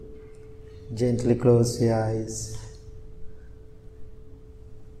Gently close your eyes.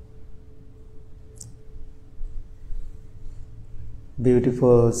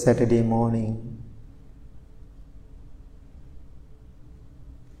 Beautiful Saturday morning.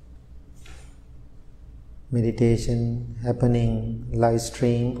 Meditation happening live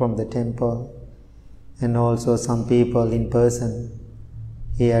stream from the temple, and also some people in person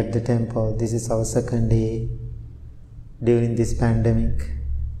here at the temple. This is our second day during this pandemic.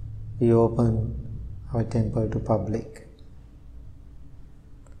 We open our temple to public.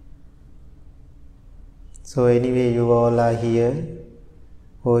 So anyway, you all are here,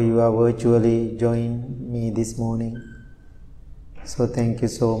 or you are virtually joining me this morning. So thank you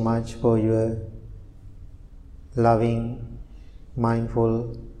so much for your loving,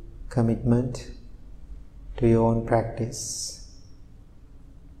 mindful commitment to your own practice.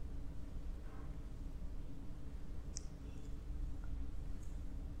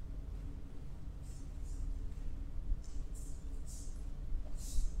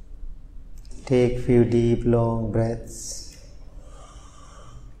 Take few deep, long breaths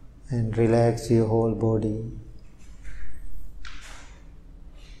and relax your whole body.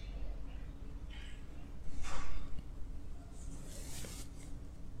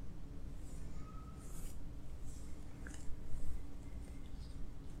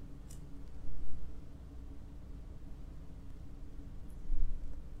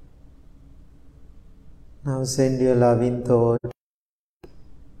 Now send your loving thought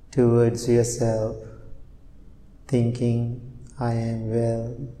towards yourself, thinking, I am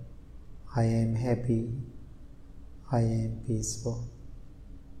well, I am happy, I am peaceful.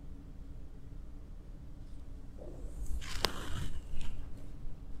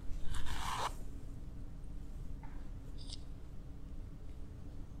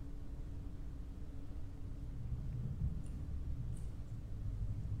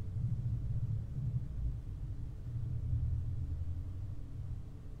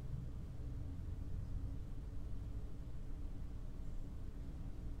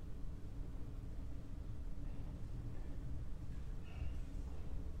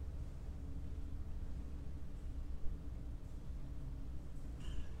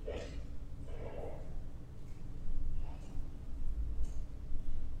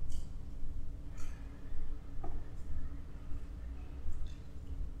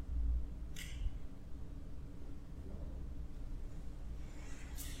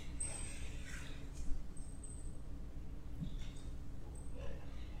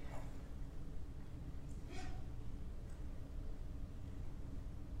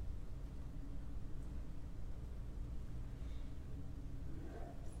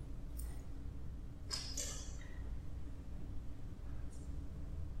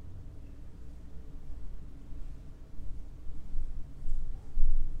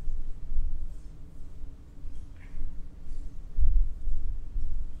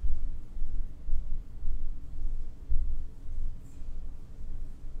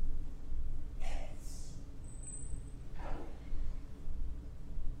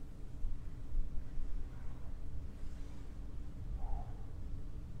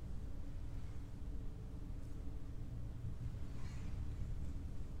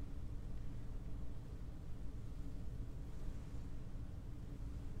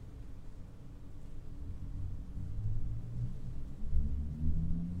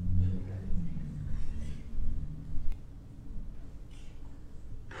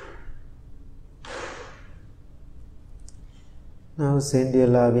 Now send your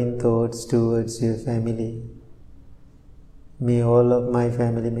loving thoughts towards your family. May all of my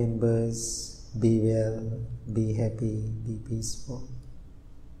family members be well, be happy, be peaceful.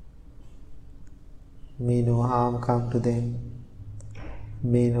 May no harm come to them.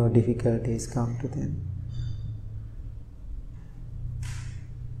 May no difficulties come to them.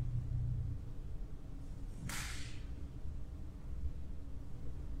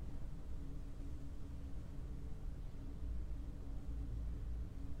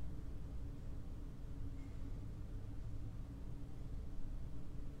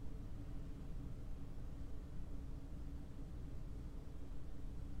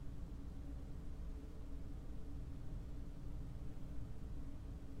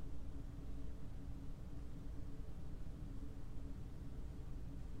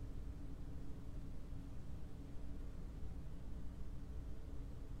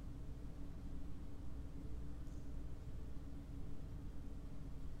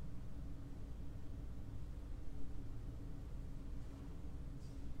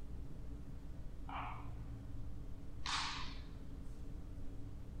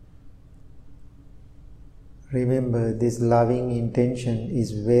 Remember, this loving intention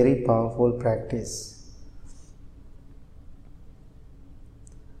is very powerful practice.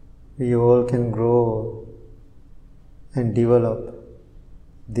 We all can grow and develop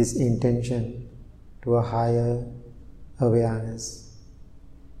this intention to a higher awareness.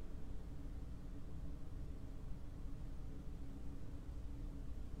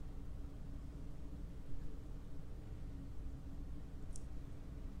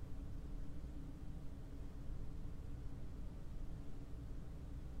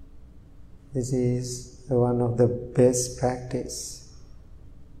 This is one of the best practice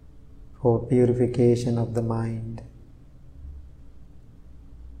for purification of the mind.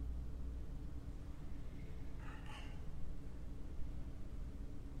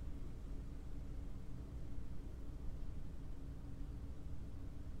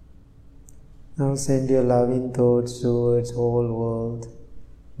 Now send your loving thoughts towards whole world.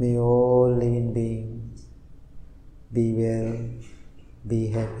 May all living beings be well, be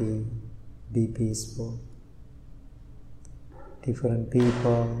happy, be peaceful. Different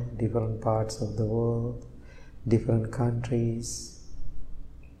people, different parts of the world, different countries,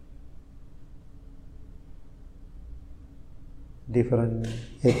 different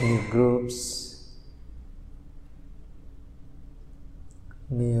ethnic groups.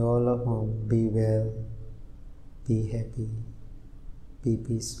 May all of them be well, be happy, be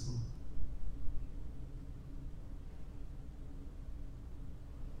peaceful.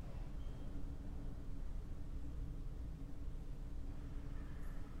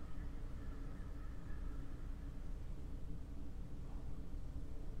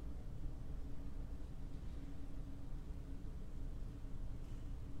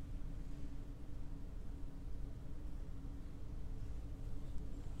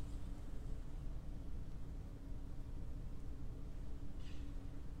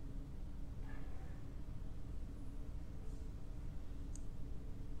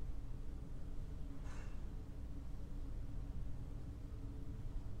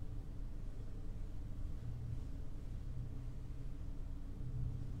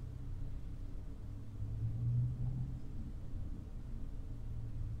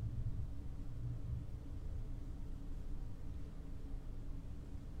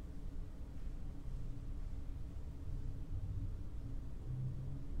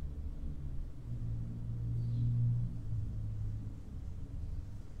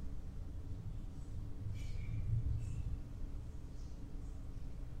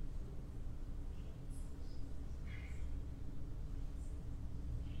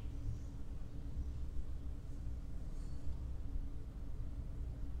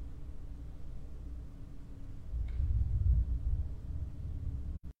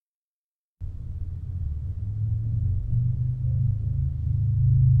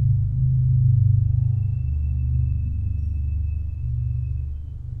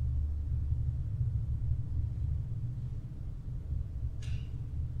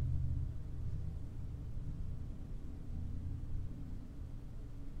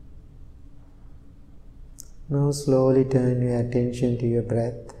 Now slowly turn your attention to your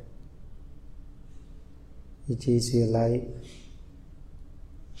breath, which is your life.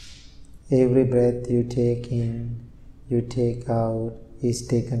 Every breath you take in, you take out, is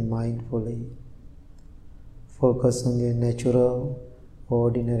taken mindfully. Focus on your natural,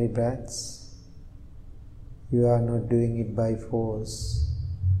 ordinary breaths. You are not doing it by force,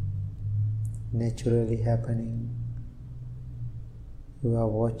 naturally happening. You are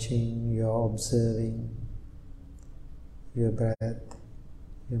watching, you are observing your breath,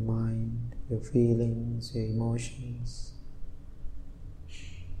 your mind, your feelings, your emotions.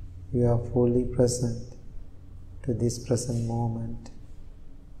 You are fully present to this present moment,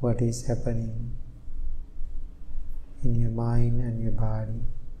 what is happening in your mind and your body.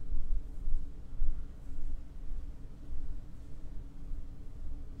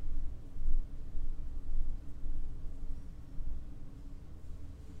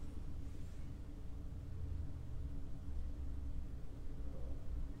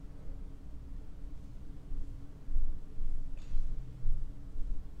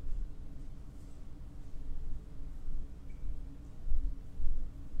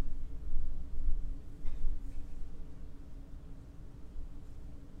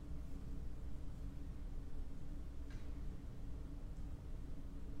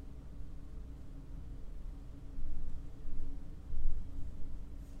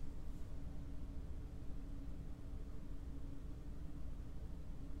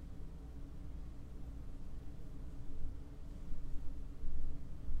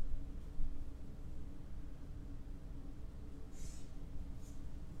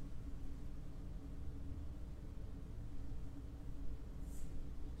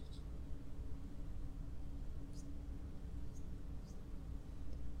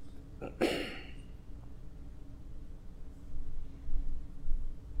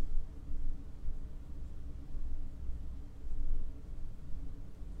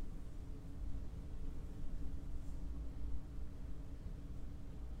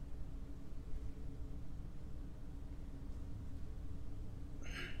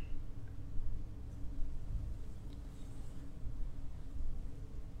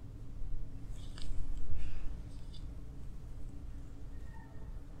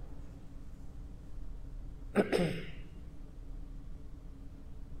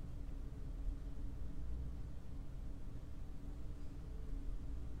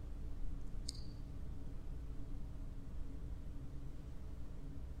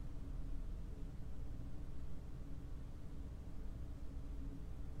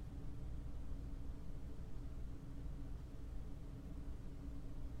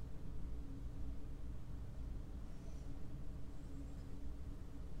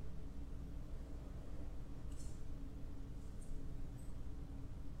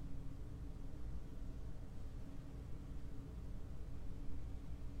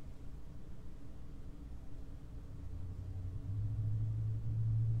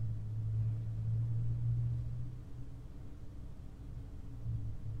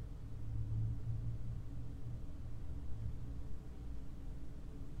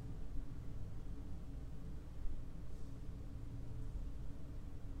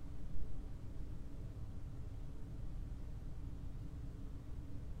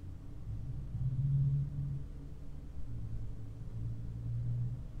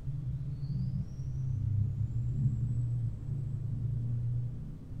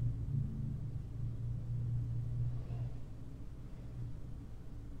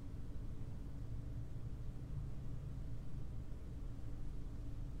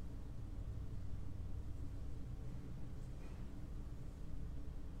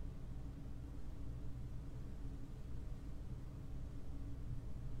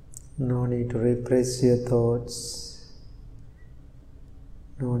 No need to repress your thoughts.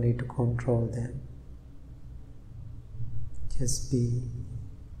 No need to control them. Just be.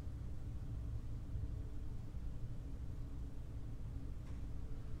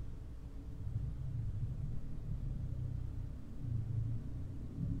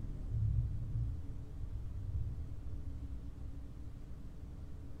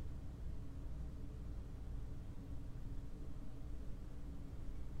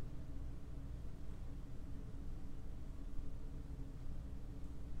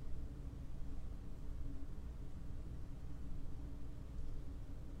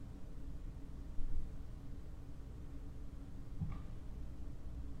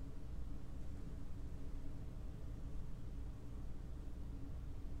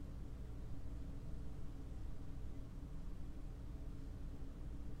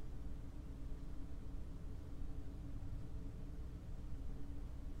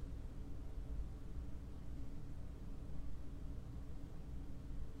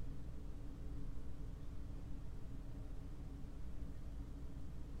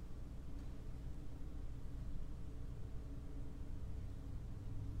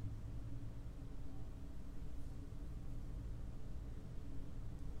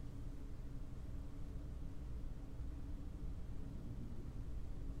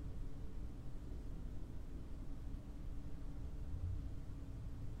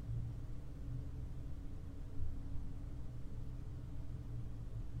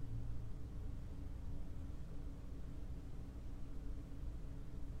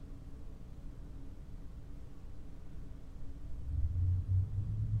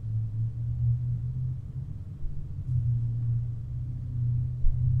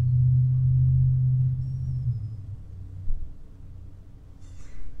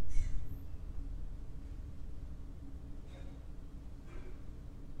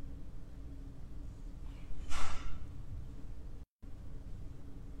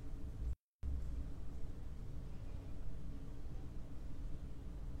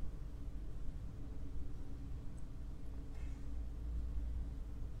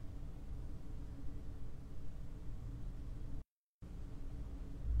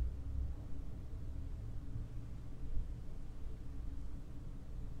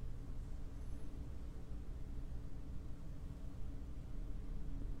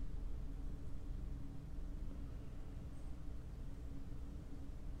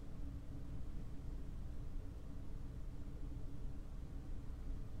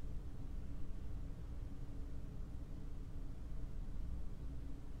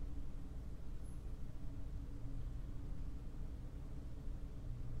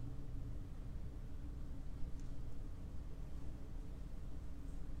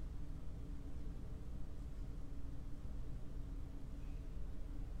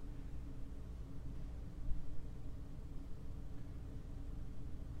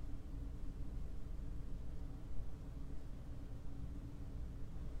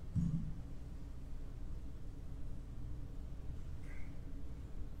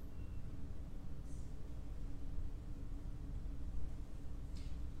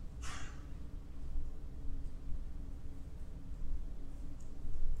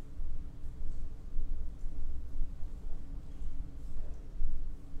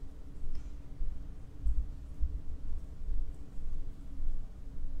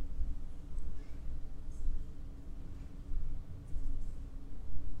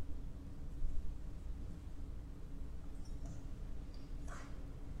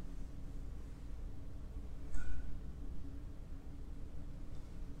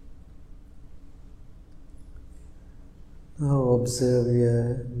 Now observe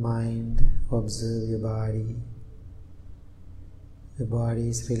your mind, observe your body. Your body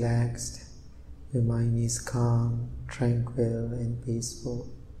is relaxed, your mind is calm, tranquil and peaceful.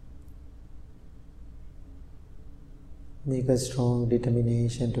 Make a strong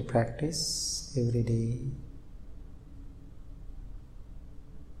determination to practice every day.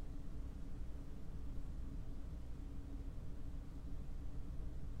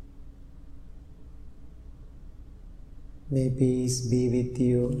 May peace be with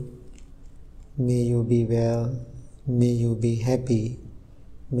you. May you be well. May you be happy.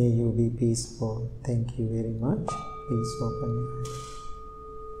 May you be peaceful. Thank you very much. Please open your eyes.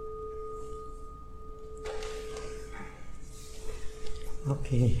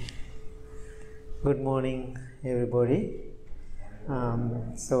 Okay. Good morning, everybody.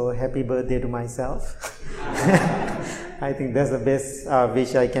 So happy birthday to myself. I think that's the best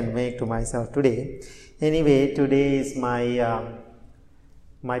wish I can make to myself today. Anyway, today is my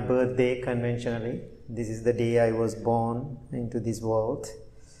birthday conventionally. This is the day I was born into this world.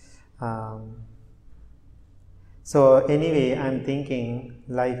 So anyway, I'm thinking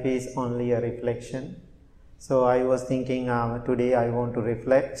life is only a reflection. So I was thinking today I want to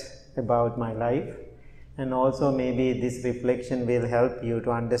reflect about my life, and also maybe this reflection will help you to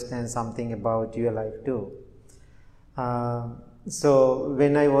understand something about your life too. So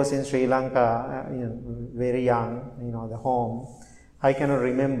when I was in Sri Lanka, very young, the home, I cannot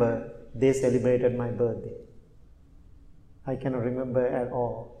remember they celebrated my birthday. I cannot remember at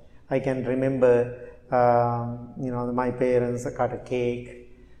all. I can remember, my parents cut a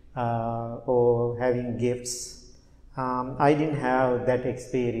cake or having gifts. I didn't have that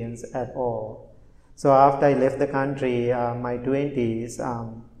experience at all. So after I left the country, my 20s,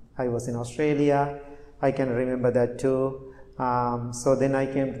 I was in Australia. I can remember that too. So then I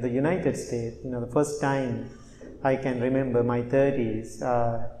came to the United States. The first time I can remember my 30s,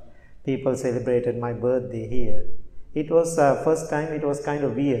 people celebrated my birthday here. It was first time it was kind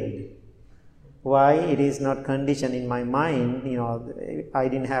of weird. Why? It is not conditioned in my mind. I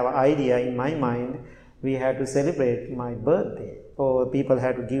didn't have an idea in my mind we had to celebrate my birthday or people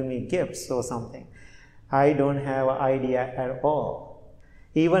had to give me gifts or something. I don't have an idea at all.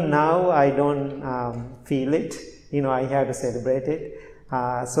 Even now I don't feel it. I have to celebrate it.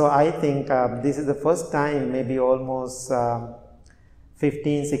 So I think this is the first time, maybe almost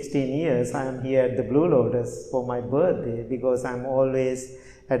 15, 16 years, I am here at the Blue Lotus for my birthday, because I'm always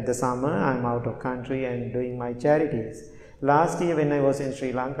at the summer, I'm out of country and doing my charities. Last year when I was in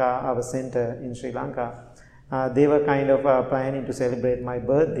Sri Lanka, our center in Sri Lanka, they were kind of planning to celebrate my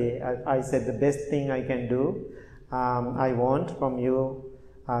birthday. I said the best thing I can do, I want from you,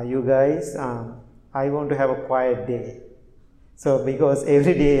 you guys, I want to have a quiet day. So because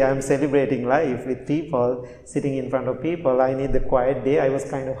every day I'm celebrating life with people, sitting in front of people, I need the quiet day. I was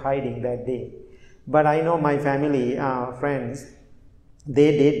kind of hiding that day. But I know my family, friends,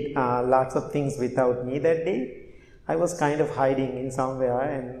 they did lots of things without me that day. I was kind of hiding in somewhere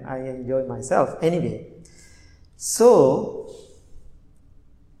and I enjoyed myself. Anyway, so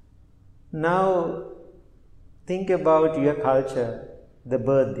now think about your culture, the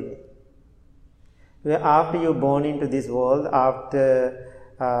birthday. After you're born into this world,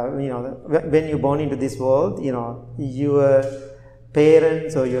 when you're born into this world, your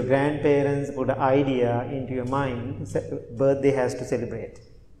parents or your grandparents put an idea into your mind, birthday has to celebrate,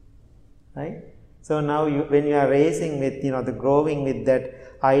 right? So now when you are raising with, growing with that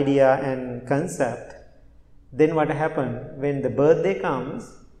idea and concept, then what happens? When the birthday comes,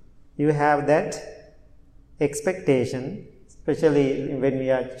 you have that expectation, especially when we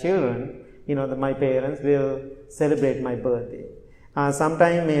are children. My parents will celebrate my birthday.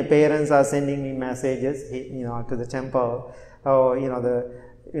 Sometimes my parents are sending me messages, to the temple, or,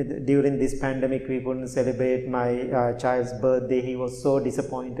 during this pandemic we couldn't celebrate my child's birthday. He was so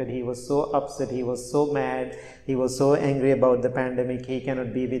disappointed, he was so upset, he was so mad, he was so angry about the pandemic, he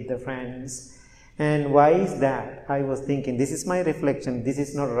cannot be with the friends. And why is that? I was thinking, this is my reflection, this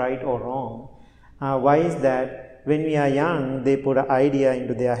is not right or wrong. Why is that? When we are young, they put an idea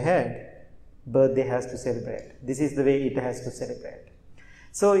into their head, birthday has to celebrate. This is the way it has to celebrate.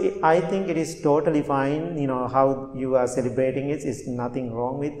 So I think it is totally fine, how you are celebrating it is nothing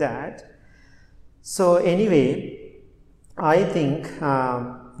wrong with that. So anyway, I think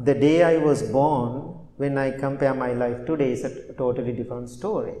the day I was born, when I compare my life today, is a totally different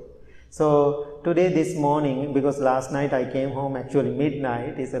story. So today, this morning, because last night I came home actually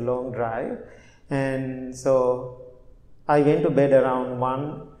midnight, it's a long drive, and so I went to bed around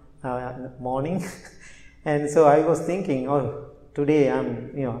 1 morning and so I was thinking, today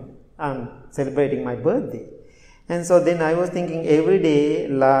I'm celebrating my birthday. And so then I was thinking every day,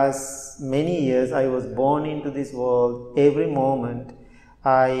 last many years, I was born into this world. Every moment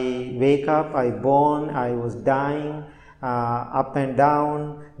I wake up, I born, I was dying, up and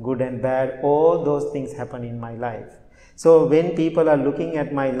down, good and bad, all those things happen in my life. So when people are looking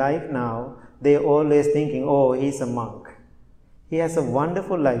at my life now, they're always thinking, oh, he's a monk. He has a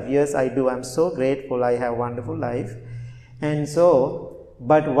wonderful life. Yes, I do. I'm so grateful I have a wonderful life. And so,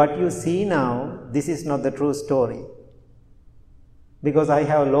 but what you see now, this is not the true story. Because I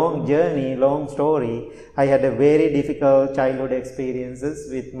have a long journey, long story. I had a very difficult childhood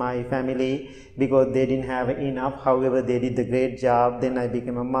experiences with my family because they didn't have enough. However, they did a great job. Then I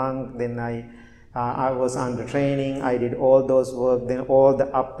became a monk. Then I was under training. I did all those work. Then all the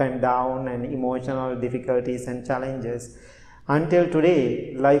up and down and emotional difficulties and challenges. Until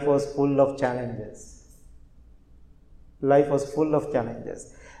today, life was full of challenges. Life was full of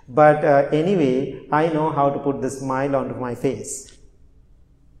challenges. But anyway, I know how to put the smile onto my face.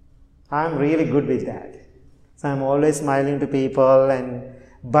 I'm really good with that. So I'm always smiling to people,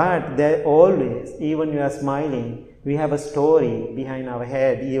 but there always, even you are smiling, we have a story behind our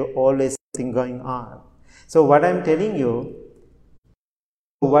head. You always something going on. So what I'm telling you,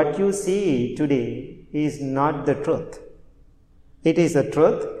 what you see today is not the truth. It is a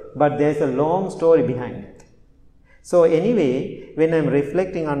truth, but there's a long story behind it. So anyway, when I'm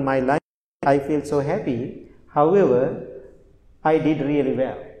reflecting on my life, I feel so happy. However, I did really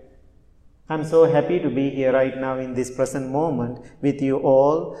well. I'm so happy to be here right now in this present moment with you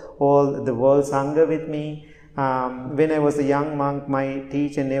all the world Sangha with me. When I was a young monk, my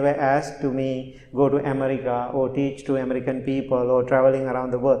teacher never asked to me go to America or teach to American people or traveling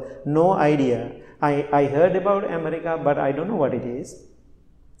around the world. No idea. I heard about America, but I don't know what it is.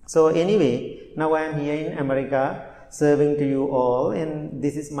 So anyway, now I am here in America serving to you all, and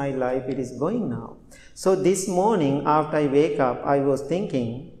this is my life. It is going now. So this morning after I wake up, I was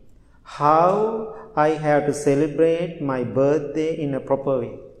thinking how I have to celebrate my birthday in a proper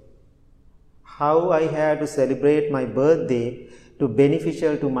way. How I have to celebrate my birthday to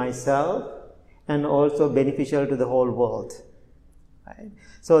beneficial to myself and also beneficial to the whole world. Right?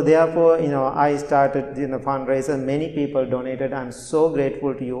 So therefore, I started fundraiser. Many people donated. I'm so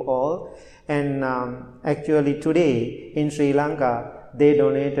grateful to you all. And actually today in Sri Lanka, they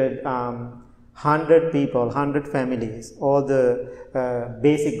donated 100 people, 100 families, all the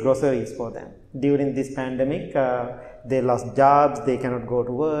basic groceries for them. During this pandemic, they lost jobs, they cannot go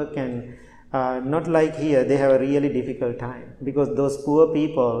to work, and not like here, they have a really difficult time because those poor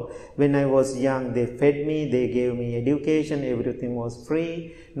people, when I was young, they fed me, they gave me education, everything was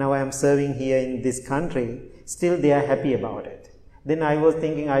free. Now I am serving here in this country, still they are happy about it. Then I was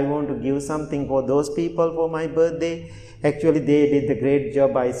thinking I want to give something for those people for my birthday. Actually, they did a great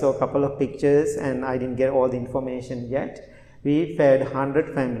job. I saw a couple of pictures and I didn't get all the information yet. We fed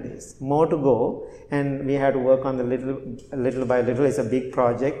 100 families, more to go, and we had to work on the little by little. It's a big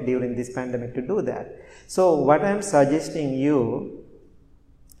project during this pandemic to do that. So what I'm suggesting you,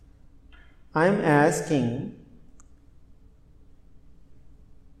 I'm asking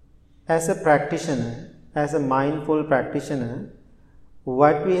as a practitioner, as a mindful practitioner,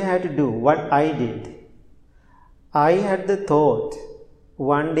 what we had to do, what I did. I had the thought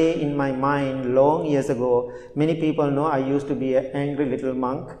one day in my mind long years ago. Many people know I used to be an angry little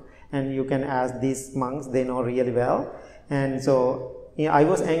monk, and you can ask these monks, they know really well. And so I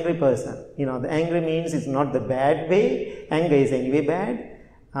was an angry person. The angry means it's not the bad way. Anger is anyway bad.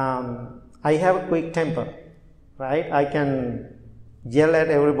 I have a quick temper, right? I can yell at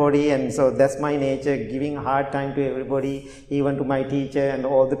everybody, and so that's my nature, giving a hard time to everybody, even to my teacher and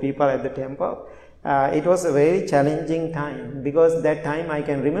all the people at the temple. It was a very challenging time because that time I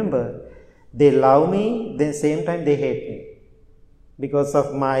can remember they love me, then same time they hate me because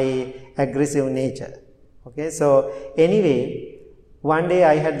of my aggressive nature. Okay, so anyway, one day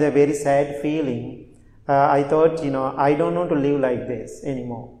I had the very sad feeling. I thought, I don't want to live like this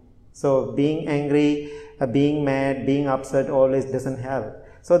anymore. So being angry, being mad, being upset always doesn't help.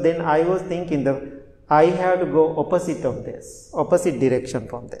 So then I was thinking I have to go opposite of this, opposite direction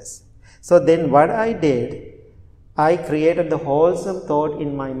from this. So then what I did, I created the wholesome thought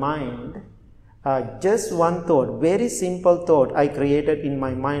in my mind. Just one thought, very simple thought I created in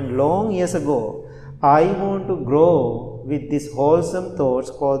my mind long years ago. I want to grow with these wholesome thoughts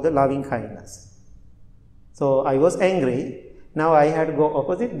called the loving kindness. So I was angry. Now I had to go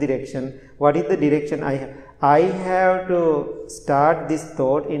opposite direction. What is the direction I have? I have to start this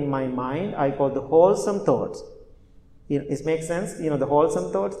thought in my mind. I call the wholesome thoughts. It makes sense, the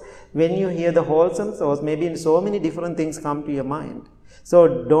wholesome thoughts. When you hear the wholesome thoughts, maybe so many different things come to your mind.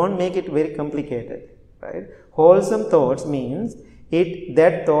 So don't make it very complicated. right? Wholesome thoughts means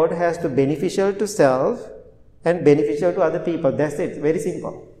that thought has to be beneficial to self and beneficial to other people. That's it, very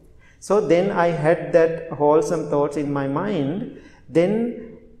simple. So then I had that wholesome thoughts in my mind.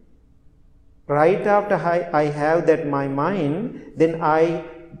 Then right after I have that my mind, then I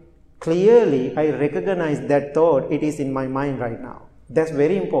recognize that thought, it is in my mind right now. That's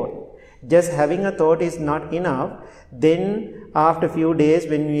very important. Just having a thought is not enough. Then after few days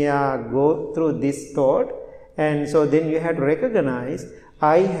when we go through this thought, and so then you have to recognize,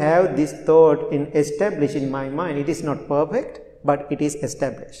 I have this thought established in my mind. It is not perfect, but it is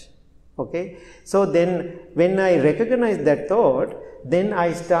established. Okay. So then when I recognize that thought, then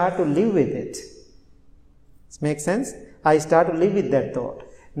I start to live with it. Does make sense? I start to live with that thought.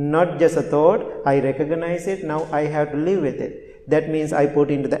 Not just a thought, I recognize it, now I have to live with it. That means I put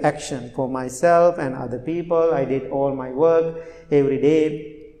into the action for myself and other people. I did all my work every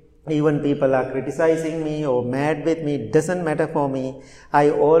day. Even people are criticizing me or mad with me, it doesn't matter for me. I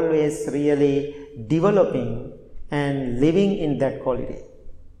always really developing and living in that quality.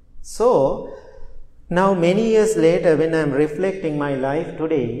 So now many years later, when I am reflecting my life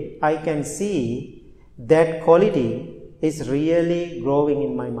today, I can see that quality is really growing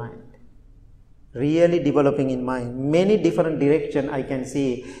in my mind, really developing in mind. Many different directions I can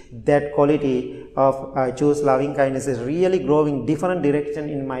see that quality of choose loving kindness is really growing different direction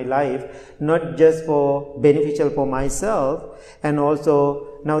in my life, not just for beneficial for myself, and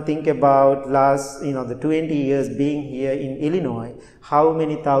also now think about last the 20 years being here in Illinois, how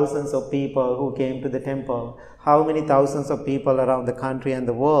many thousands of people who came to the temple, how many thousands of people around the country and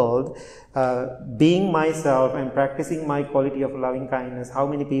the world, being myself and practicing my quality of loving kindness, how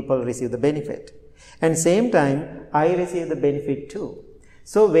many people receive the benefit. And same time, I receive the benefit too.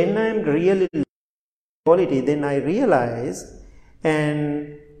 So when I am really quality, then I realize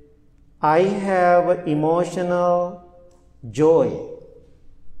and I have emotional joy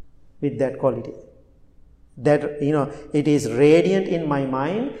with that quality. That it is radiant in my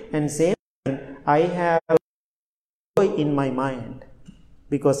mind, and same time I have joy in my mind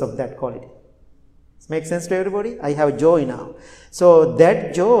because of that quality. Does it make sense to everybody? I have joy now. So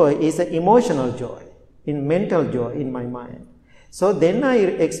that joy is an emotional joy, mental joy in my mind. So then I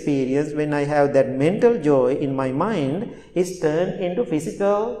experience, when I have that mental joy in my mind, it's turned into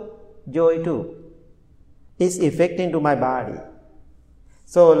physical joy too. It's affecting to my body.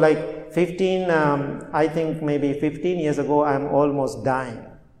 So like I think maybe 15 years ago, I'm almost dying.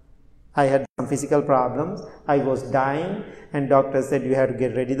 I had some physical problems. I was dying, and doctor said you have to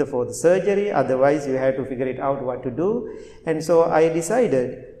get ready for the surgery, otherwise you have to figure it out what to do. And so I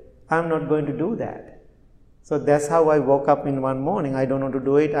decided I'm not going to do that. So that's how I woke up in one morning. I don't want to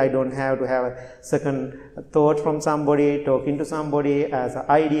do it. I don't have to have a second thought from somebody, talking to somebody as an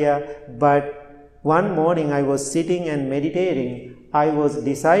idea. But one morning I was sitting and meditating. I was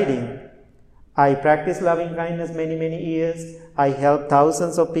deciding, I practice loving kindness many years. I help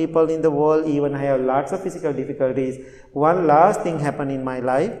thousands of people in the world. Even I have lots of physical difficulties. One last thing happened in my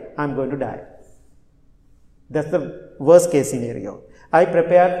life, I'm going to die. That's the worst case scenario. I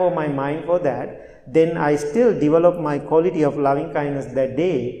prepared for my mind for that. Then I still developed my quality of loving kindness that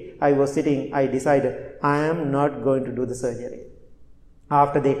day. I was sitting, I decided, I am not going to do the surgery.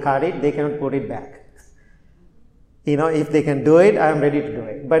 After they cut it, they cannot put it back. If they can do it, I am ready to do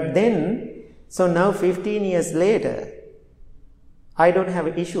it. But then, so now 15 years later, I don't have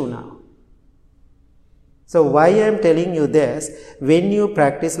an issue now. So why I am telling you this, when you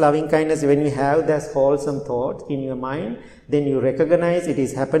practice loving kindness, when you have this wholesome thought in your mind, then you recognize it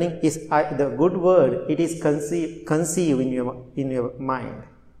is happening. The good word, it is conceive in your mind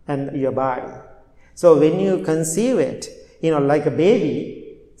and your body. So when you conceive it, like a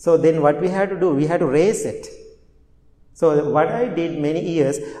baby, so then what we have to do, we have to raise it. So what I did many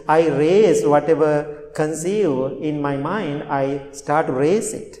years, I raised whatever conceive in my mind, I start to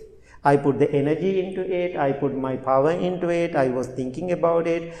raise it. I put the energy into it, I put my power into it, I was thinking about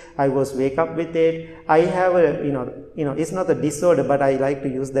it, I was wake up with it. I have it's not a disorder, but I like to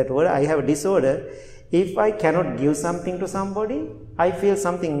use that word. I have a disorder. If I cannot give something to somebody, I feel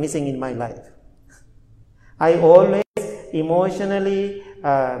something missing in my life. I always emotionally,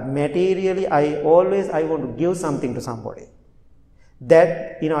 materially, I want to give something to somebody.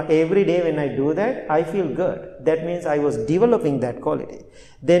 That, every day when I do that, I feel good. That means I was developing that quality.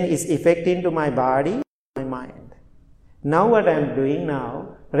 Then it's affecting to my body, my mind. Now what I am doing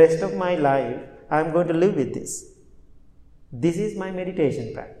now, rest of my life, I am going to live with this. This is my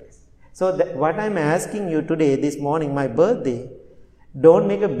meditation practice. So what I am asking you today, this morning, my birthday, Don't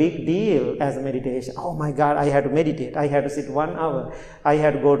make a big deal as a meditation. Oh my God, I had to meditate. I had to sit 1 hour. I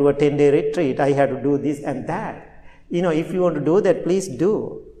had to go to a 10-day retreat. I had to do this and that. If you want to do that, please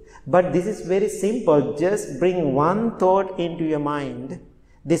do. But this is very simple. Just bring one thought into your mind.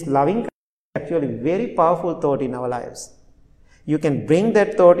 This loving kindness is actually very powerful thought in our lives. You can bring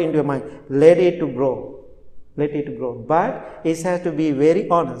that thought into your mind. Let it to grow. Let it to grow. But it has to be very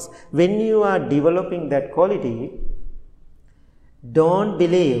honest. When you are developing that quality, don't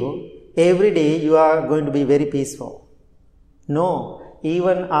believe every day you are going to be very peaceful. No.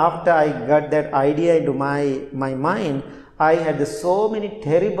 Even after I got that idea into my mind, I had so many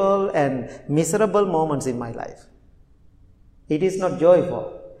terrible and miserable moments in my life. It is not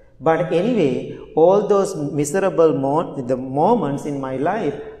joyful. But anyway, all those miserable moments in my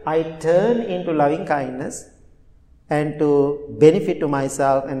life, I turn into loving kindness and to benefit to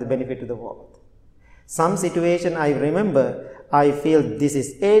myself and the benefit to the world. Some situation I remember, I feel this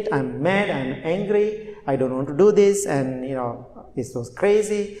is it, I'm mad, I'm angry, I don't want to do this, and this was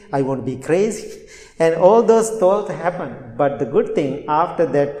crazy, I want to be crazy. And all those thoughts happen. But the good thing, after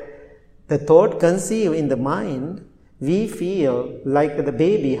that, the thought conceived in the mind, we feel like the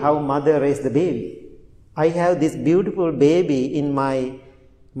baby, how mother raised the baby. I have this beautiful baby in my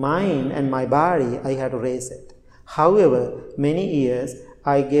mind and my body, I have to raise it. However, many years,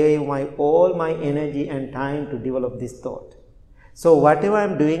 I gave all my energy and time to develop this thought. So whatever I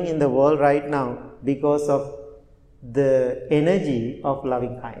am doing in the world right now, because of the energy of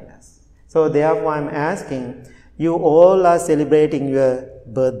loving kindness. So therefore I am asking, you all are celebrating your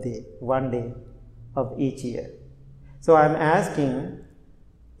birthday, one day of each year. So I am asking,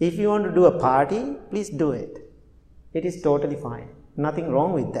 if you want to do a party, please do it. It is totally fine. Nothing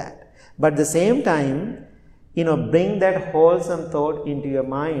wrong with that. But at the same time, bring that wholesome thought into your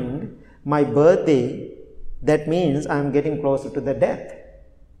mind. My birthday, that means I am getting closer to the death,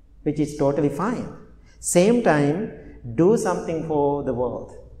 which is totally fine. Same time, do something for the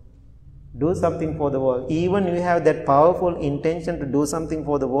world. Do something for the world. Even you have that powerful intention to do something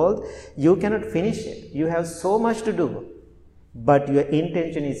for the world, you cannot finish it. You have so much to do, but your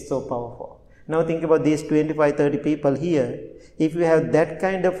intention is so powerful. Now think about these 25-30 people here. If you have that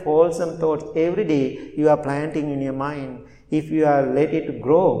kind of wholesome thoughts every day you are planting in your mind, if you are let it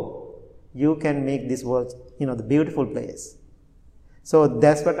grow, you can make this world, the beautiful place. So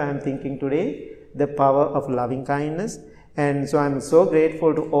that's what I am thinking today, the power of loving kindness. And so I am so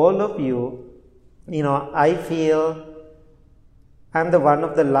grateful to all of you. I feel I am the one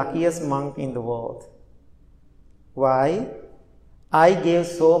of the luckiest monk in the world. Why? I gave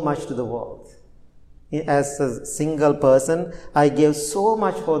so much to the world. As a single person, I gave so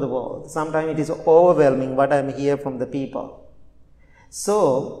much for the world. Sometimes it is overwhelming what I am hearing from the people.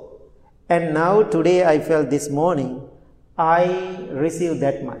 So, and now today I felt this morning, I received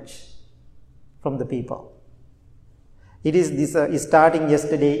that much from the people. It is this starting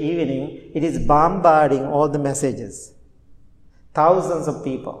yesterday evening, it is bombarding all the messages. Thousands of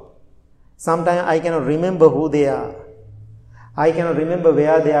people. Sometimes I cannot remember who they are. I cannot remember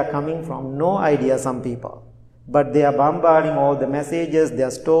where they are coming from. No idea, some people. But they are bombarding all the messages,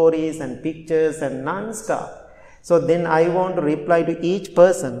 their stories and pictures and non-stop. So then I want to reply to each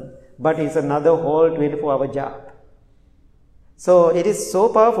person, but it's another whole 24-hour job. So it is so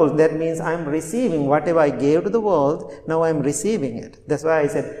powerful. That means I am receiving whatever I gave to the world, now I am receiving it. That's why I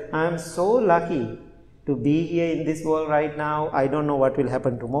said, I am so lucky to be here in this world right now. I don't know what will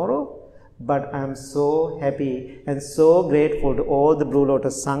happen tomorrow, but I am so happy and so grateful to all the Blue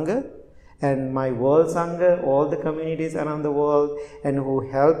Lotus Sangha and my World Sangha, all the communities around the world, and who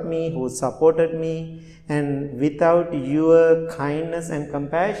helped me, who supported me. And without your kindness and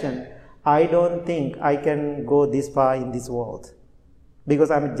compassion, I don't think I can go this far in this world, because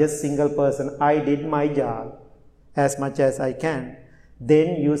I'm just single person. I did my job as much as I can.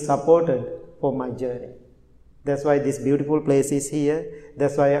 Then you supported for my journey. That's why this beautiful place is here.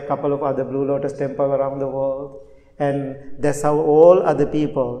 That's why a couple of other Blue Lotus temples around the world. And that's how all other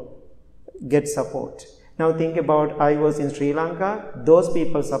people get support. Now think about, I was in Sri Lanka. Those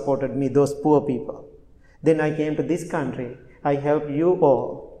people supported me, those poor people. Then I came to this country. I helped you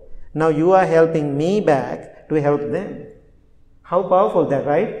all. Now you are helping me back to help them. How powerful that,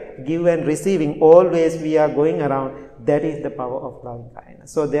 right? Give and receiving, always we are going around. That is the power of loving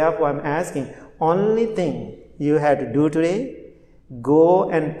kindness. So therefore I am asking, only thing you have to do today, go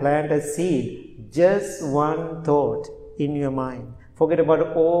and plant a seed, just one thought in your mind. Forget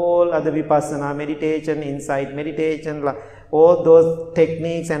about all other vipassana meditation, insight meditation, all those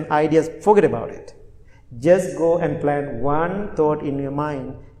techniques and ideas, forget about it. Just go and plant one thought in your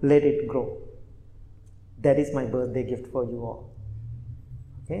mind, let it grow. That is my birthday gift for you all.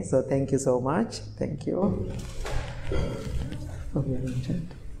 Okay, so thank you so much. Thank you.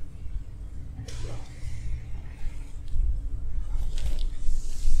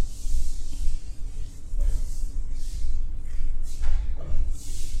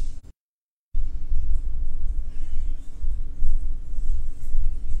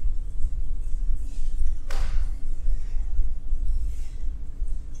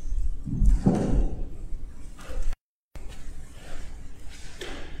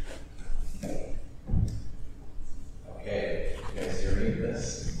 Okay, you guys hear me?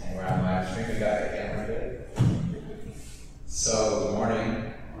 This? And we're on live stream. We got the camera good. So, good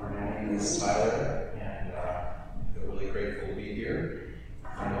morning. My name is Tyler, and I feel really grateful to be here.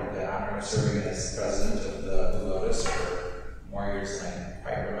 I know the honor of serving as president of the Blue Lotus for more years than I can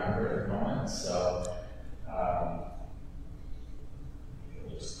quite remember at the moment. So, I'm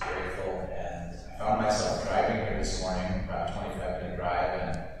just grateful. And I found myself driving here this morning, about a 25-minute drive,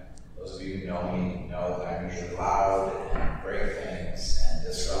 and those of you who know me know that I'm usually loud and break things and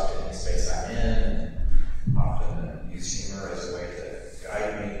disrupt any space I'm in, and often use humor as a way to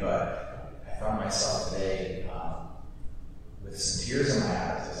guide me, but I found myself today with some tears in my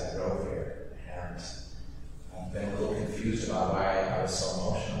eyes as I drove here, and I've been a little confused about why I was so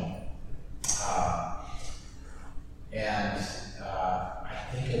emotional.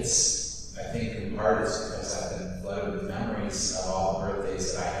 I think in part it's because I've been flooded with memories of all the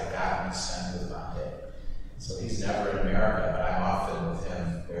birthdays that I have gotten to spend with Bhante. So he's never in America, but I'm often with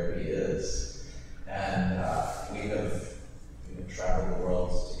him where he is. And we have traveled the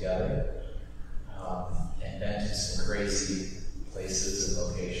world together and been to some crazy places and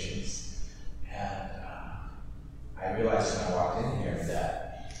locations. And I realized when I walked in here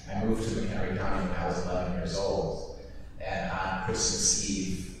that I moved to McHenry County when I was 11 years old. And on Christmas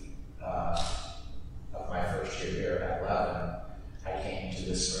Eve of my first year here at 11, I came to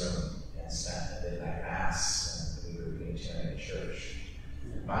this room and spent a midnight mass, and we were being Unitarian Church.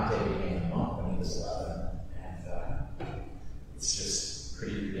 Bhante became a monk when he was 11, and it's just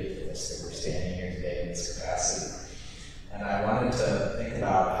pretty ridiculous that we're standing here today in this capacity. And I wanted to think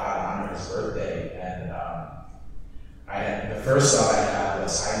about how to honor his birthday, and the first thought I had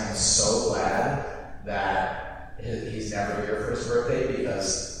was, I am so glad that he's never here for his birthday,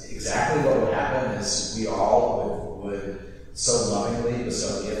 because exactly what would happen is we all would so lovingly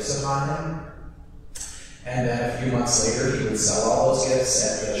bestow gifts upon him, and then a few months later he would sell all those gifts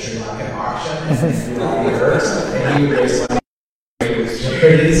at the Sri Lankan auction, and we would all be hurt, and he would raise money for his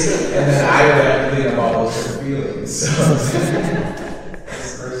charities, and then I would have to clean up all those different feelings. So that's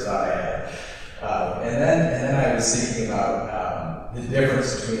the first thought I had. And then I was thinking about the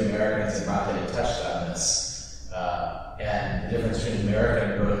difference between Americans and Bhante touched on this. And the difference between an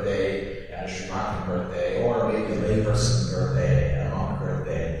American birthday and a Sri Lankan birthday, or maybe a layperson's birthday and a monk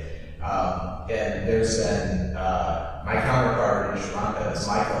birthday. And there's been my counterpart in Sri Lanka is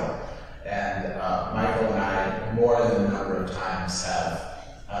Michael, and Michael and I, more than a number of times, have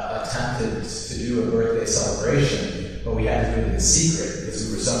attempted to do a birthday celebration, but we had to do it in secret because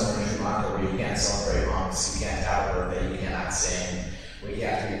we were somewhere in Sri Lanka where you can't celebrate monks, you can't have a birthday, you cannot sing, we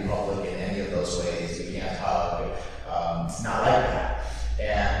can't be in public in any of those ways, we can't hug. It's not like that.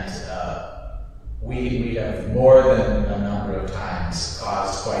 And we have more than a number of times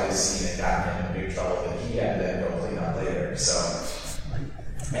caused quite a scene and gotten him in big trouble that he had to then go clean up later. So,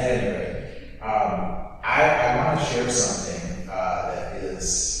 at any rate, I want to share something that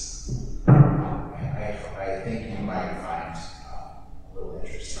is, I think you might find a little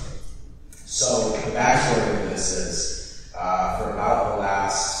interesting. So, the backstory of this is, for about the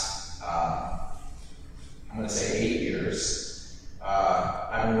last I'm going to say 8 years.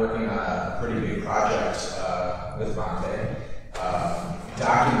 I've been working on a pretty big project with Bhante,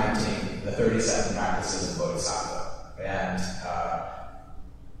 documenting the 37 practices of Bodhisattva. And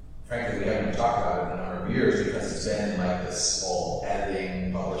frankly, we haven't talked about it in a number of years because it's been in like this whole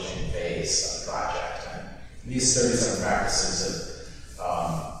editing, publishing phase of the project. And these 37 practices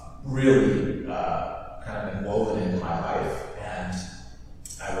have really kind of been woven into my life. And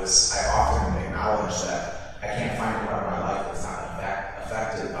I often acknowledge that I can't find a part of my life that's not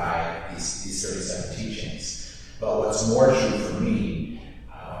affected by these 37 teachings. But what's more true for me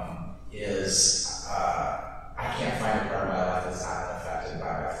is I can't find a part of my life that's not affected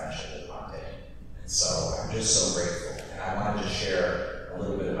by my friendship with Bhante. And so I'm just so grateful. And I wanted to share a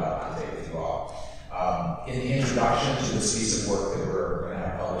little bit about Bhante with you all. In the introduction to this piece of work that we're going to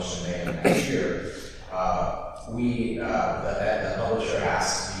have published in May of next year, the publisher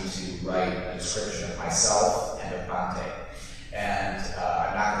asked me to write a description of myself and of Bhante. And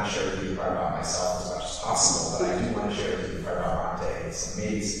I'm not going to share with you the part about myself as much as possible, but I do want to share with you the part about Bhante. So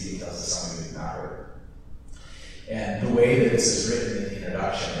maybe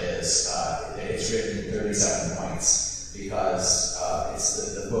it's written in 37 points because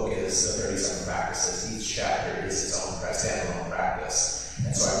the book is the 37 practices. Each chapter is its own standalone practice.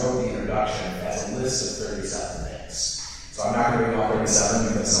 And so I wrote the introduction as a list of 37 things. So I'm not going to read all 37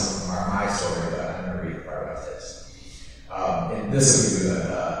 because some of them are my story, but I'm going to read part of this. And this will give you an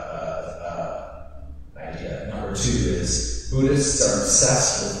idea. Number 2 is Buddhists are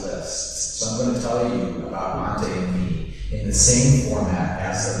obsessed with lists. So I'm going to tell you about Bhante and me in the same format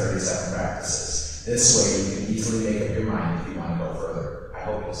as the 37 practices. This way you can easily make up your mind if you want to go further. I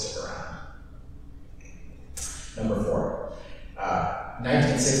hope you'll stick around. Number 4.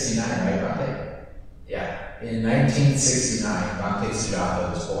 1969, right, Bhante? Yeah. In 1969, Bhante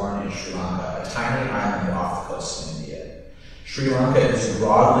Sujatha was born in Sri Lanka, a tiny island off the coast of India. Sri Lanka is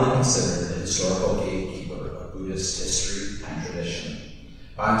broadly considered the historical gatekeeper of Buddhist history and tradition.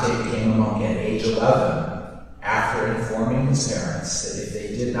 Bhante became a monk at age 11 after informing his parents that if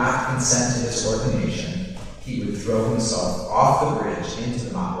they did not consent to his ordination, he would throw himself off the bridge into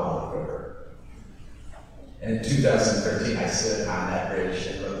the Mahawali River. And in 2013, I stood on that bridge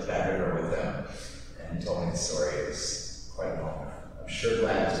and looked at that river with him and he told me the story. It was quite a moment. I'm sure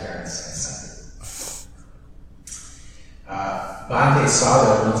glad his parents consented. Bhante's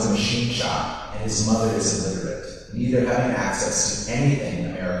father owns a machine shop and his mother is illiterate, neither having access to anything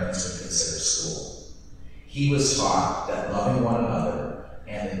Americans would consider school. He was taught that loving one another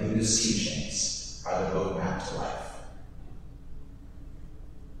and the Buddhist teachings are the roadmap to life.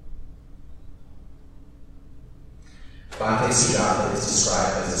 Bhante Sujatha is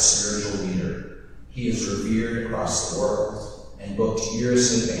described as a spiritual leader. He is revered across the world and booked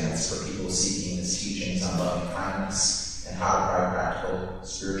years in advance for people seeking his teachings on loving kindness and how to apply practical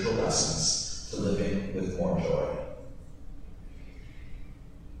spiritual lessons to living with more joy.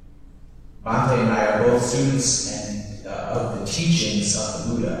 Bhante and I are both students of the teachings of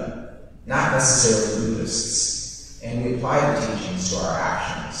the Buddha, not necessarily Buddhists, and we apply the teachings to our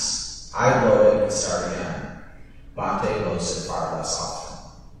actions. I blow it and start again. Bhante blows it far less often.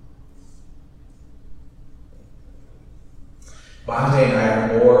 Bhante and I are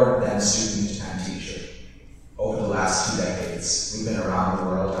more than student and teacher. Over the last 2 decades, we've been around the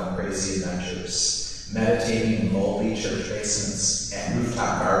world on crazy adventures, meditating in moldy church basements and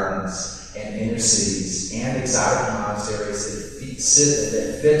rooftop gardens and inner cities and exotic monasteries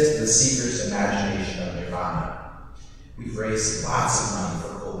that fit the seeker's imagination of nirvana. We've raised lots of money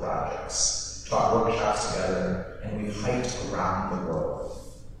for cool projects, taught workshops together, and we've hiked around the world.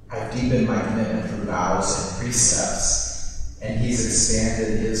 I've deepened my commitment through vows and precepts, and he's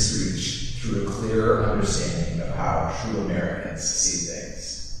expanded his reach through a clearer understanding of how true Americans see things.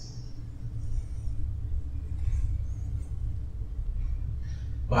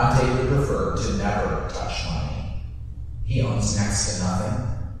 Bhante would prefer to never touch money. He owns next to nothing,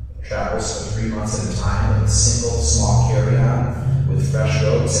 travels for 3 months at a time in a single small carry-on with fresh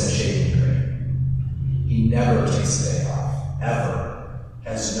robes and shaving cream. He never takes a day off, ever,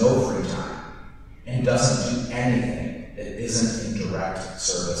 has no free time, and doesn't do anything that isn't in direct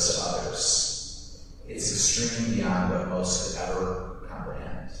service to others. It's extreme beyond what most could ever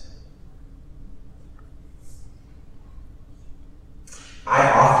comprehend.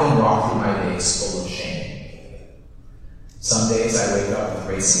 I often walk through my days full of shame. Some days I wake up with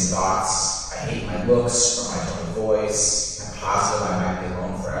racing thoughts. I hate my looks or my tone of voice. I'm positive I might be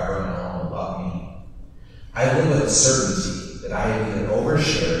alone forever and no one will love me. I live with the certainty that I have either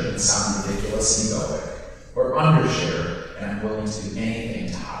overshared and sound ridiculous and egoic, or undershared and I'm willing to do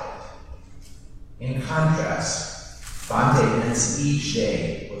anything to hide. In contrast, Bhante ends each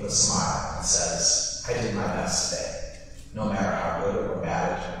day with a smile and says, I did my best today, no matter how good or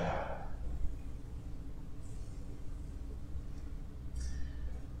bad it turned out.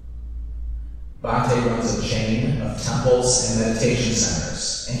 Bhante runs a chain of temples and meditation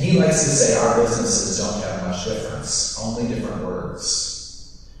centers, and he likes to say our businesses don't have much difference, only different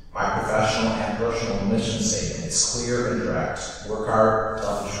words. My professional and personal mission statement is clear and direct. Work hard,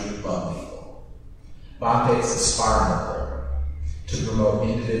 tell the truth, love people. Bhante's is far more clear. To promote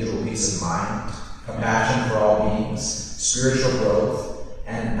individual peace of mind, compassion for all beings, spiritual growth,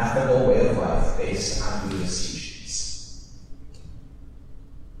 and an ethical way of life based on Buddhist teachings.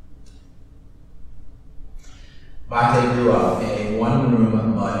 Bhante grew up in a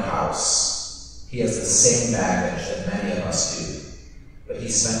one-room mud house. He has the same baggage that many of us do, but he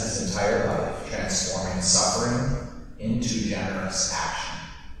spent his entire life transforming suffering into generous action.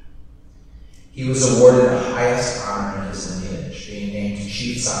 He was awarded the highest honor in his lineage, being named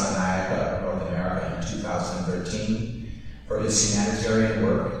Chief Sammanayaka of North America in 2013 for his humanitarian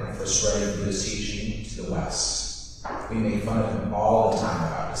work and for spreading Buddhist teaching to the West. We make fun of him all the time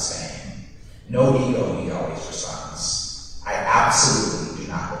about his fame. No ego, he always responds. I absolutely do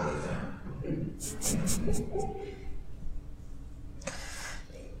not believe him.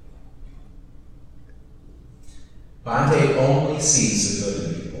 Bhante only sees the good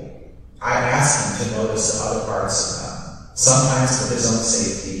in people. I ask him to notice the other parts of them, sometimes for his own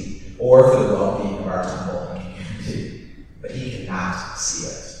safety or for the well-being of our temple and community, but he cannot see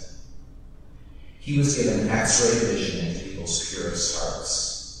it. He was given X-ray vision into people's purest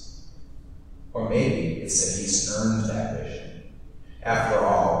hearts. Or maybe it's that he's earned that vision. After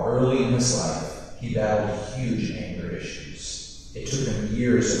all, early in his life, he battled huge anger issues. It took him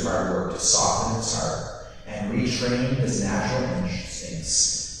years of hard work to soften his heart and retrain his natural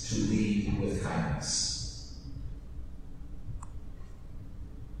instincts to lead with kindness.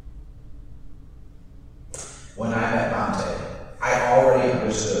 When I met Bhante, I already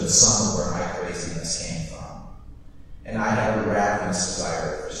understood some of where my craziness came from, and I had a ravenous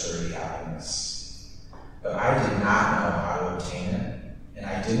desire for sturdy happiness. But I did not know how to obtain it, and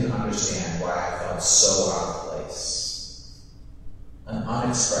I didn't understand why I felt so out of place. An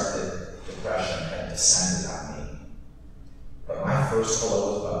unexpected depression had descended on me. But my first hello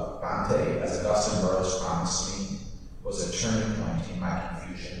with Bhante, as Augustine Burroughs promised me, was a turning point in my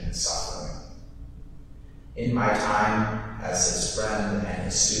confusion and suffering. In my time as his friend and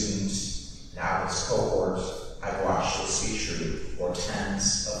his student, now his cohort, I've watched this be true for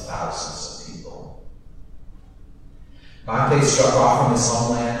tens of thousands of people. Bhante struck off from his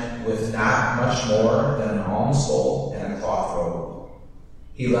homeland with not much more than an alms bowl and a cloth robe.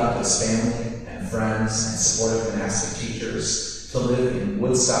 He left his family and friends and supportive monastic teachers to live in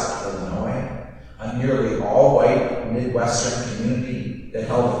Woodstock, Illinois, a nearly all-white Midwestern community that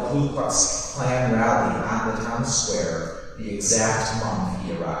held a Ku Klux Klan rally on the town square the exact month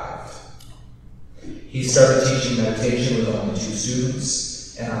he arrived. He started teaching meditation with only 2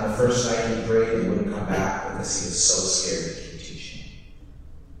 students, and on the first night he prayed they wouldn't come back because he was so scared to keep teaching.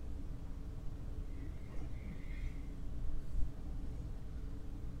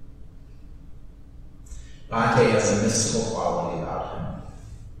 Bhante has a mystical quality about him.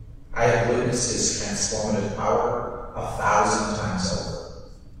 I have witnessed his transformative power 1,000 times over.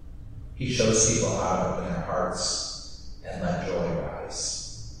 He shows people how to open their hearts and let joy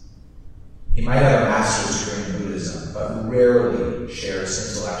rise. He might have a master's degree in Buddhism, but rarely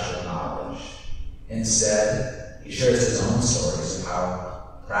shares intellectual knowledge. Instead, he shares his own stories of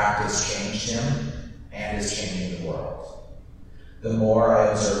how practice changed him and is changing the world. The more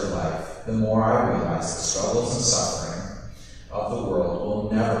I observe life, the more I realize the struggles and suffering of the world will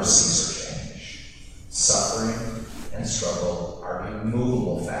never cease or change. Suffering and struggle are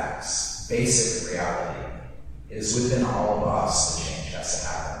immovable facts, basic reality. It is within all of us that change has to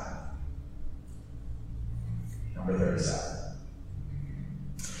happen. Number 37.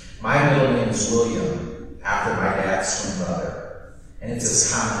 My middle name is William, after my dad's twin brother, and it's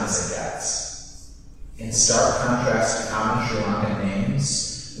as common as it gets. In stark contrast to common Sri Lankan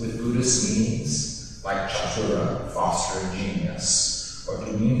names with Buddhist meanings like Chatura, fostering genius, or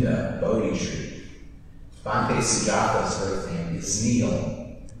Duminda, Bodhi tree, Bhante Sujatha's birth name is Neil,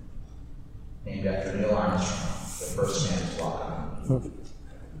 named after Neil Armstrong, the first man to walk on the moon.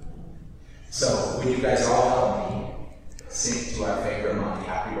 So, would you guys all help me sing to our favorite monk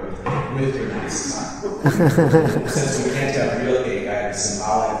happy birthday with your nice smile? Since we can't have real cake, I have a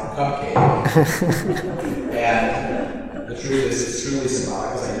symbolic cupcake. And the truth is, it's truly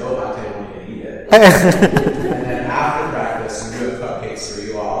symbolic because I know Bhante won't get eat it. And then after practice, we do have cupcakes for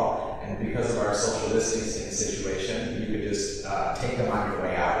you all. And because of our social distancing situation, you could just take them on your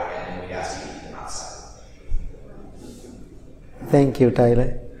way out, and then we ask you to eat them outside. Thank you,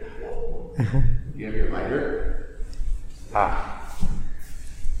 Tyler. You have your lighter?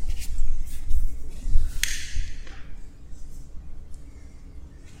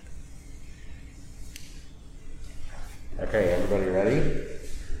 Okay, everybody ready?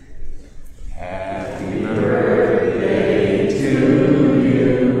 Happy birthday to you.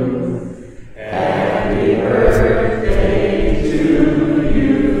 Happy birthday to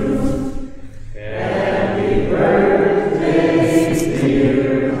you. Happy birthday,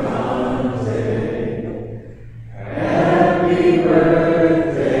 dear Bhante. Happy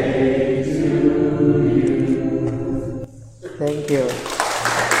birthday to you. Thank you.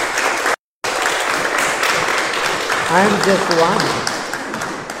 I'm just one.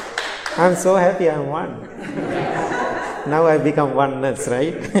 I'm so happy I'm one. Now I become oneness,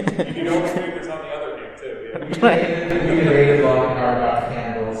 right? You can open fingers on the other hand too. Yeah. We can read about carve out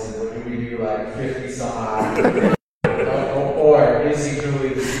candles, and we do like 50 some odd. Or is he truly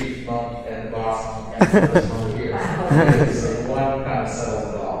the chief monk and boss monk and the first monk here? so one kind of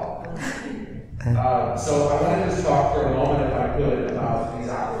settles it all. So I want to just talk for a moment, if I could, about these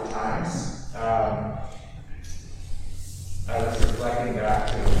awkward times. I was reflecting back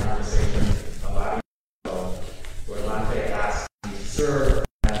to a conversation a lot of years ago where Lante asked me to serve,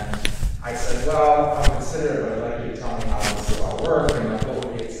 and I said, well, I'll consider it, but I'd like you to tell me how this will all work, and like, what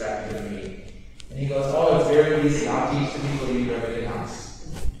would be expected of me? And he goes, oh, it's very easy. I'll teach the people you do everything else.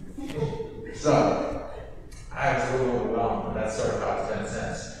 So I was a little overwhelmed, but that's sort of how it's been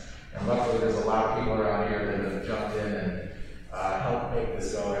since. And luckily, there's a lot of people around here that have jumped in and helped make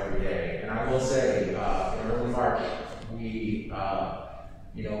this go every day. And I will say, in early March, we,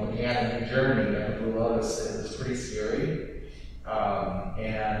 began a new journey at the Blue Lotus. It was pretty scary.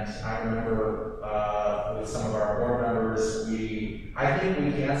 And I remember with some of our board members, I think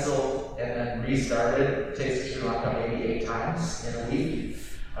we canceled and then restarted Taste of Sri Lanka maybe 8 times in a week.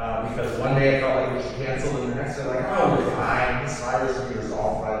 Because one day I felt like we should cancel, and the next day like, oh, we're fine. This virus will be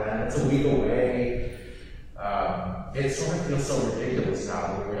resolved by then. It's a week away. It sort of feels so ridiculous now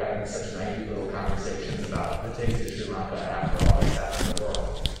that we're having such naive little conversations about the Taste of Sri Lanka after all that's happened in the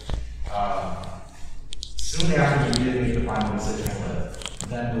world. Soon after we did make the final decision,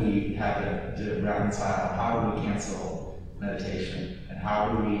 then we had to reconcile how do we cancel meditation and how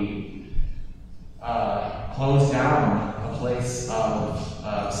do we close down a place of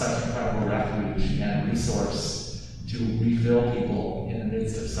such incredible refuge and resource to refill people in the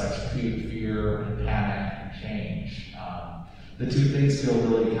midst of such fear and panic and change. The two things feel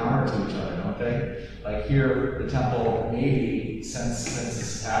really counter to each other, don't they? Like here, the temple, maybe since this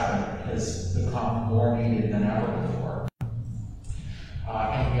has happened, has become more needed than ever before.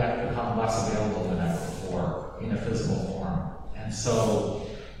 And yet become less available than ever before in a physical form. And so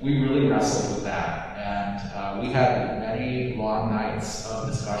we really wrestled with that. And we had many long nights of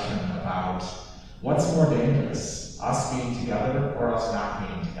discussion about what's more dangerous, us being together or us not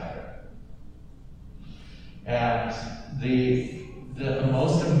being together. And the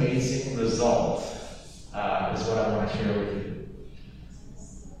most amazing result is what I want to share with you.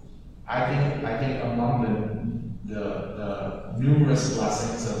 I think among the numerous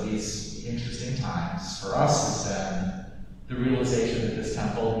blessings of these interesting times for us has been the realization that this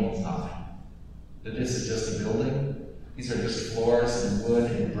temple means nothing. That this is just a building. These are just floors and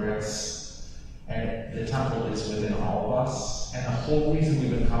wood and bricks. And the temple is within all of us. And the whole reason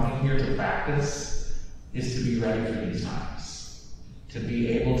we've been coming here to practice is to be ready for these times. To be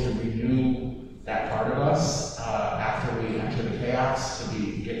able to renew that part of us after we enter the chaos,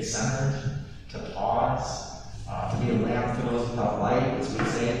 to get centered, to pause, to be a lamp for those without light, as we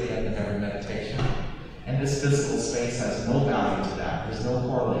say at the end of every meditation. And this physical space has no value to that. There's no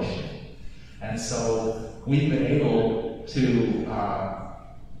correlation. And so we've been able to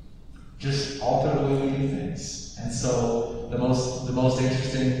just alter the way we do things. And so the most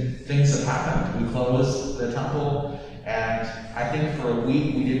interesting things have happened. We closed the temple, and I think for a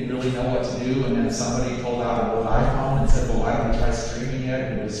week we didn't really know what to do, and then somebody pulled out an old iPhone and said, well, why don't we try streaming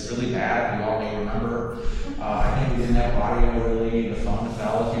it? And it was really bad. You all may remember. I think we didn't have audio really. The phone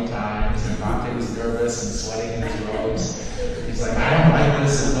fell a few times, and Dante was nervous and sweating in his robes. He's like, I don't like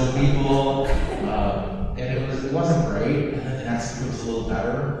this, there's no people. And it wasn't great, and then the next week was a little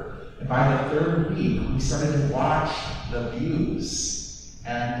better. And by the third week, we started to watch the views.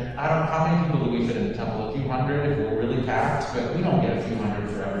 And I don't know how many people do we fit in the temple? A few hundred if we're really packed, but we don't get a few hundred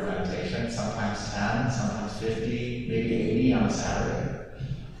for every meditation. Sometimes 10, sometimes 50, maybe 80 on a Saturday.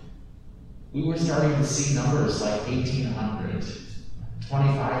 We were starting to see numbers like 1,800,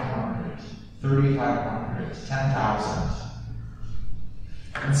 2,500, 3,500, 10,000.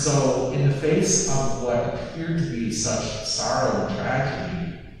 And so, in the face of what appeared to be such sorrow and tragedy,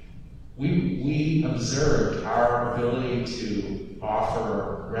 we observed our ability to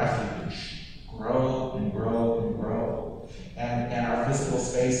offer refuge, grow and grow and grow. And our physical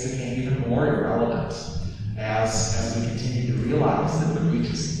space became even more irrelevant as we continued to realize that the reach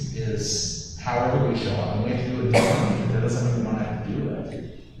is however we show up. And we have to do it differently. That doesn't mean we don't have to do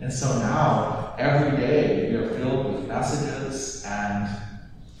it. And so now, every day, we are filled with messages and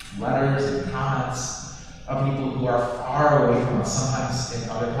letters and comments of people who are far away from us, sometimes in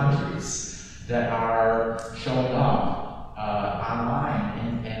other countries, that are showing up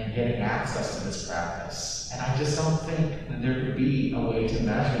online and getting access to this practice. And I just don't think that there could be a way to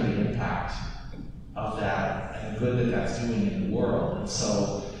measure the impact of that and the good that that's doing in the world. And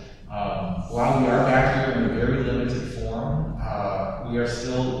so, while we are back here in a very limited form, we are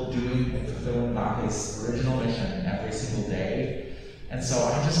still doing and fulfilling Dante's original mission every single day. And so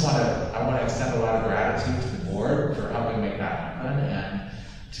I want to extend a lot of gratitude to the board for helping make that happen, and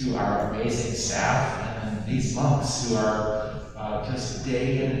to our amazing staff, and then these monks who are just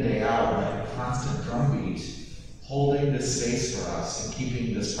day in and day out, like a constant drumbeat, holding this space for us and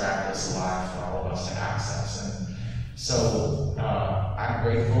keeping this practice alive for all of us to access. And so I'm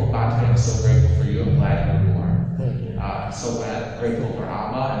grateful, Bhante, I'm so grateful for you. I'm glad you were born. I'm so grateful for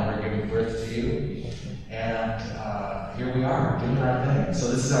Amma and her giving birth to you. And here we are, doing our thing.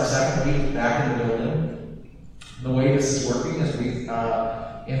 So this is our second week back in the building. The way this is working is we,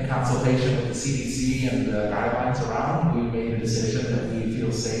 in consultation with the CDC and the guidelines around, we've made a decision that we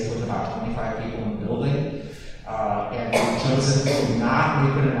feel safe with about 25 people in the building. And we've chosen to not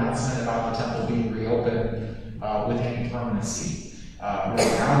make an announcement about the temple being reopened with any permanency. Right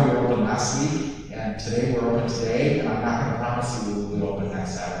now we were open last week, and today we're open today, and I'm not going to promise you we'll be open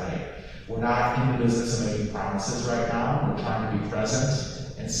next Saturday. We're not in the business of making promises right now. We're trying to be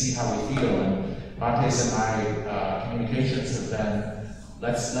present and see how we feel. And Bhante's and my communications have been,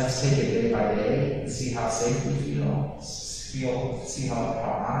 let's take it day by day and see how safe we feel, see how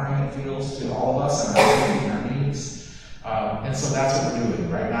honoring it feels to all of us and our needs. And so that's what we're doing.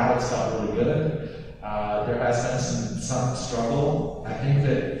 Right now it's felt really good. There has been some struggle. I think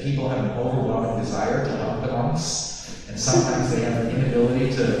that people have an overwhelming desire to help the monks, and sometimes they have an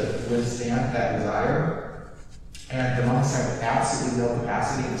inability to withstand that desire. And the monks have absolutely no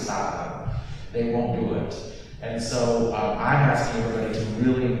capacity to stop them. They won't do it. And so I'm asking everybody to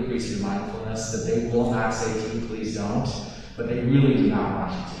really increase your mindfulness, that they will not say to you, please don't, but they really do not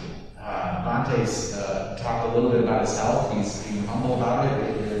want you to. Bhante's talked a little bit about his health. He's being humble about it.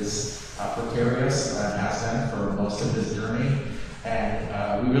 It is precarious, and has been for most of his journey.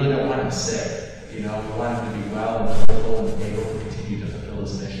 And we really don't want him sick. You know, we want him to be well and full and able to continue to fulfill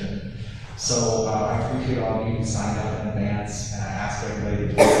his mission. So I appreciate all of you who signed up in advance, and I ask everybody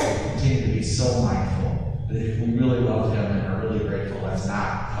to continue to be so mindful that if we really love him and are really grateful, let's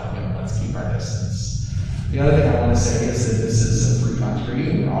not help him, let's keep our distance. The other thing I want to say is that this is a free country,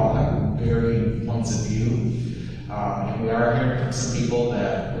 and we all have varying points of view. And we are hearing from some people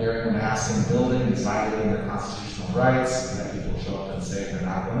that wearing a mask in the building is violating their constitutional rights. We have people show up and say they're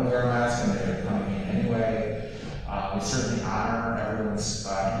not going to wear a mask and they're coming in anyway. We certainly honor everyone's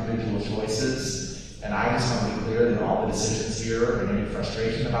individual choices. And I just want to be clear that all the decisions here and any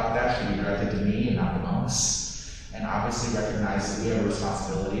frustration about that should be directed to me and not the monks. And obviously recognize that we have a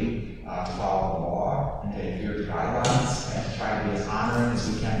responsibility to follow the law and to adhere to guidelines and to try to be as honoring as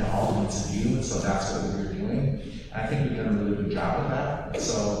we can to all points of view. And so that's what we're doing. I think we've done a really good job of that.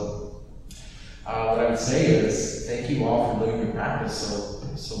 So what I would say is thank you all for living your practice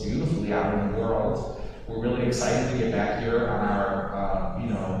so beautifully out in the world. We're really excited to get back here on our,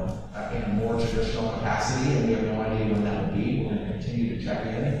 in a more traditional capacity, and we have no idea when that will be. We're going to continue to check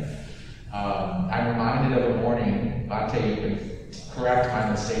in. I'm reminded of a morning, Bhante, you can correct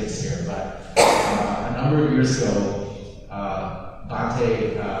my mistakes here, but a number of years ago,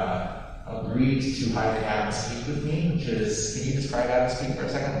 Bhante agreed to hike Adam Peak with me, which is, can you describe Adam Peak for a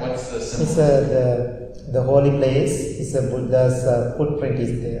second? What's the symbol? It's the holy place. It's a Buddha's footprint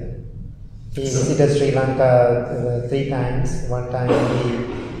is there. He visited Sri Lanka 3 times. One time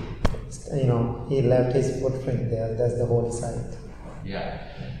he left his footprint there. That's the holy site. Yeah,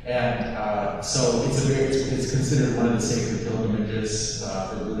 and so it's considered one of the sacred pilgrimages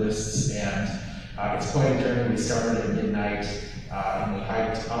for Buddhists, and it's quite a journey. We started at midnight. And we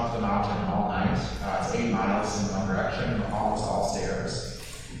hiked up the mountain all night. It's 8 miles in one direction, almost all stairs.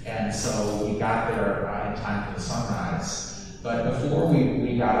 And so we got there in time for the sunrise. But before we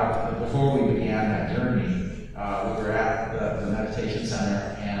began that journey, we were at the meditation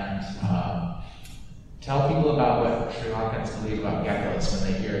center, and tell people about what Sri Lankans believe about geckos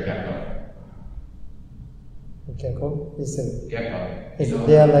when they hear a gecko. Gecko? Gecko.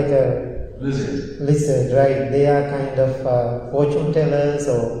 They are like a lizard, right? They are kind of fortune tellers,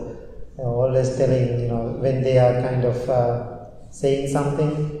 or always telling, when they are kind of saying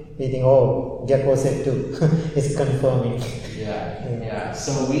something, we think, oh, Gecko said too. It's confirming. Yeah.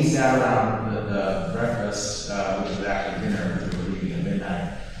 So we sat around the breakfast, which was actually dinner, because we were leaving at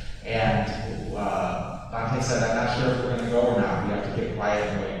midnight, and Bhante said, I'm not sure if we're going to go or not. We have to get quiet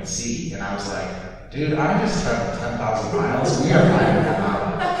and wait and see. And I was like, dude, I just traveled 10,000 miles. We are climbing that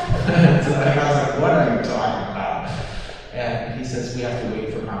mountain. So I was like, what are you talking about? And he says, we have to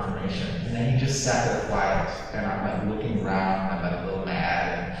wait for confirmation. And then he just sat there quiet, and I'm like looking around, I'm like a little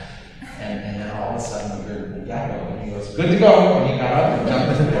mad, and then all of a sudden we heard the gecko, and he goes, good to go, and he got up and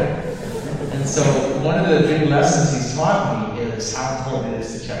jumped into bed. And so one of the big lessons he's taught me is how important it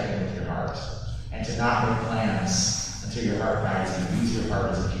is to check in with your heart, and to not make plans until your heart guides you. Use your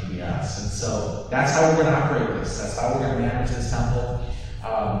heart as a GPS. And so that's how we're going to operate this. That's how we're going to manage this temple.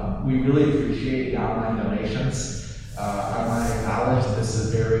 We really appreciate the online donations. I want to acknowledge this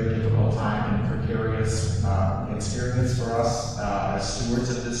is a very difficult time and precarious experience for us as stewards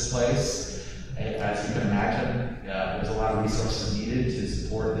of this place. As you can imagine, there's a lot of resources needed to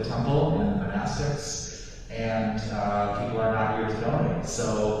support the temple and the monastics, and people are not here to donate.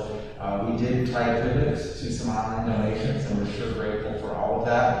 So we did try to pivot to some online donations, and we're sure grateful for all of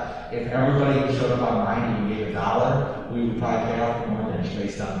that. If everybody showed up online and gave $1, we would probably pay off the mortgage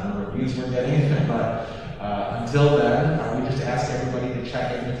based on the number of views we're getting. But until then, we just ask everybody to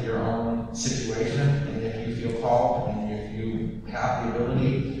check in with your own situation, and if you feel called and if you have the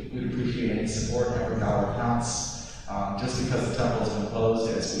ability, we'd appreciate any support. Every dollar counts. Just because the temple has been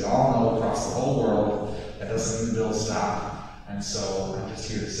closed, as we all know across the whole world, that doesn't mean the bills stop. And so I'm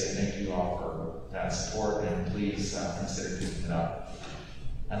just here to say thank you all for that support, and please consider keeping it up.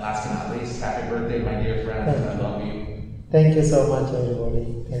 And last but not least, happy birthday, my dear friend. I love you. Thank you so much,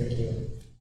 everybody. Thank you.